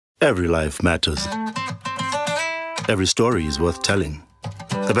Every life matters. Every story is worth telling.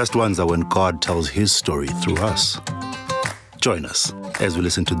 The best ones are when God tells his story through us. Join us as we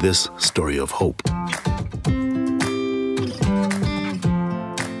listen to this story of hope.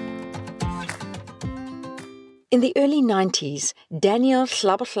 In the early 90s, Daniel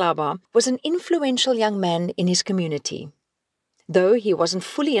Thlabathlaba was an influential young man in his community. Though he wasn't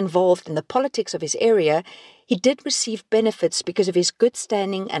fully involved in the politics of his area, he did receive benefits because of his good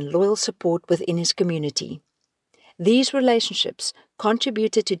standing and loyal support within his community. These relationships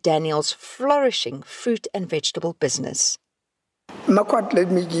contributed to Daniel's flourishing fruit and vegetable business. Makwat,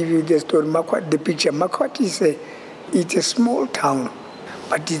 let me give you the story. Makwat, the picture. Makwat it's a small town,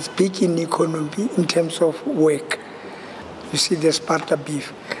 but it's big in economy in terms of work. You see the Sparta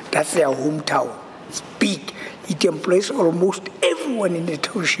beef, that's their hometown. It's big. It employs almost everyone in the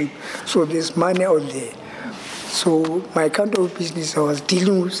township. So there's money out there. So my account of business, I was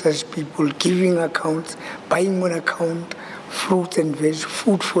dealing with such people, giving accounts, buying on account, fruits and veg,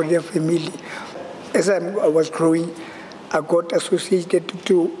 food for their family. As I was growing, I got associated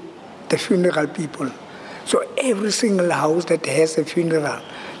to the funeral people. So every single house that has a funeral,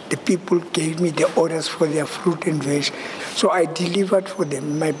 the people gave me the orders for their fruit and veg. So I delivered for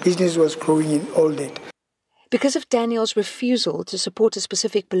them. My business was growing in all that. Because of Daniel's refusal to support a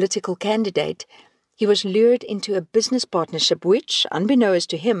specific political candidate, he was lured into a business partnership which, unbeknownst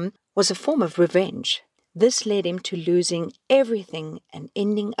to him, was a form of revenge. This led him to losing everything and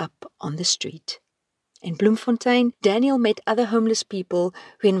ending up on the street. In Bloemfontein, Daniel met other homeless people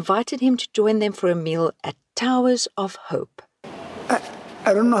who invited him to join them for a meal at Towers of Hope.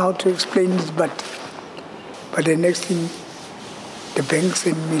 I don't know how to explain this, but the next thing, the bank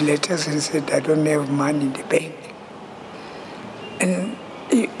sent me letters and said, I don't have money in the bank. And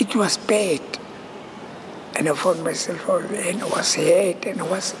it was bad. And I found myself out there, and I was hurt, and I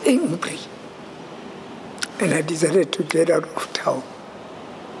was angry. And I decided to get out of town.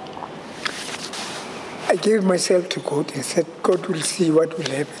 I gave myself to God and said, God will see what will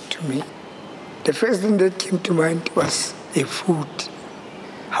happen to me. The first thing that came to mind was a food.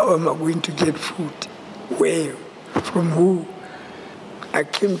 How am I going to get food? Where? From who? I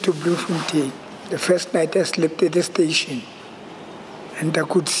came to Bloemfontein. The first night I slept at the station. And I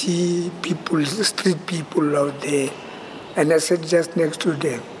could see people, street people out there. And I sat just next to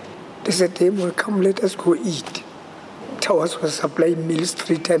them. They said, hey, well, come, let us go eat. Towers was supplying meals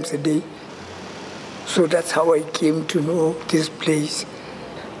 3 times a day. So that's how I came to know this place,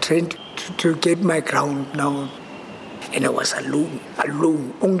 trying to get my ground now. And I was alone,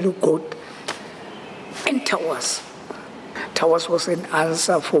 only God and Towers. Towers was an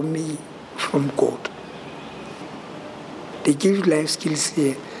answer for me from God. They give life skills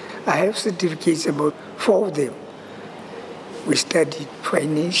here. I have certificates, about 4 of them. We studied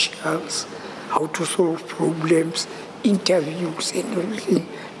financials, how to solve problems, interviews and everything.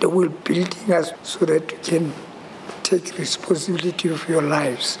 They were building us so that you can take responsibility of your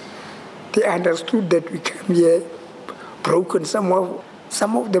lives. They understood that we come here broken, some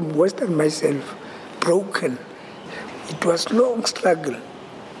of them worse than myself, broken. It was long struggle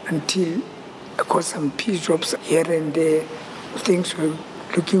until I got some piece jobs here and there. Things were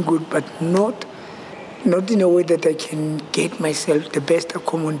looking good, but not in a way that I can get myself the best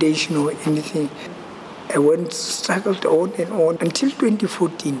accommodation or anything. I struggled on and on until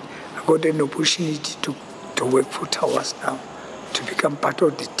 2014. I got an opportunity to work for Towers now, to become part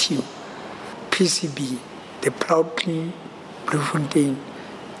of the team. PCB, the Proud Clean Bloemfontein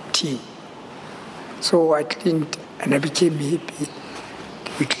team. So I cleaned and I became happy.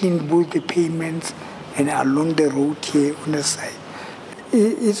 We cleaned both the payments and along the road here on the side.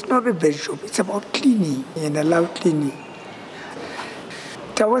 It's not a bad job, it's about cleaning, and I love cleaning.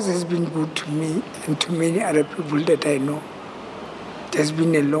 Towers has been good to me and to many other people that I know. It has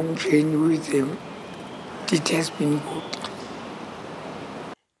been a long journey with them. It has been good.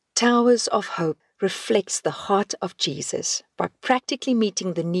 Towers of Hope reflects the heart of Jesus by practically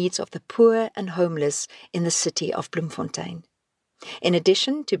meeting the needs of the poor and homeless in the city of Bloemfontein. In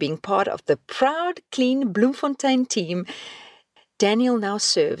addition to being part of the Proud Clean Bloemfontein team, Daniel now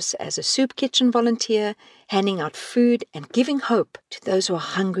serves as a soup kitchen volunteer, handing out food and giving hope to those who are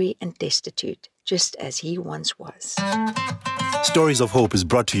hungry and destitute, just as he once was. Stories of Hope is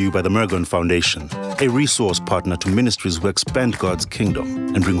brought to you by the Mergon Foundation, a resource partner to ministries who expand God's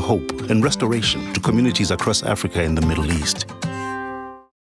kingdom and bring hope and restoration to communities across Africa and the Middle East.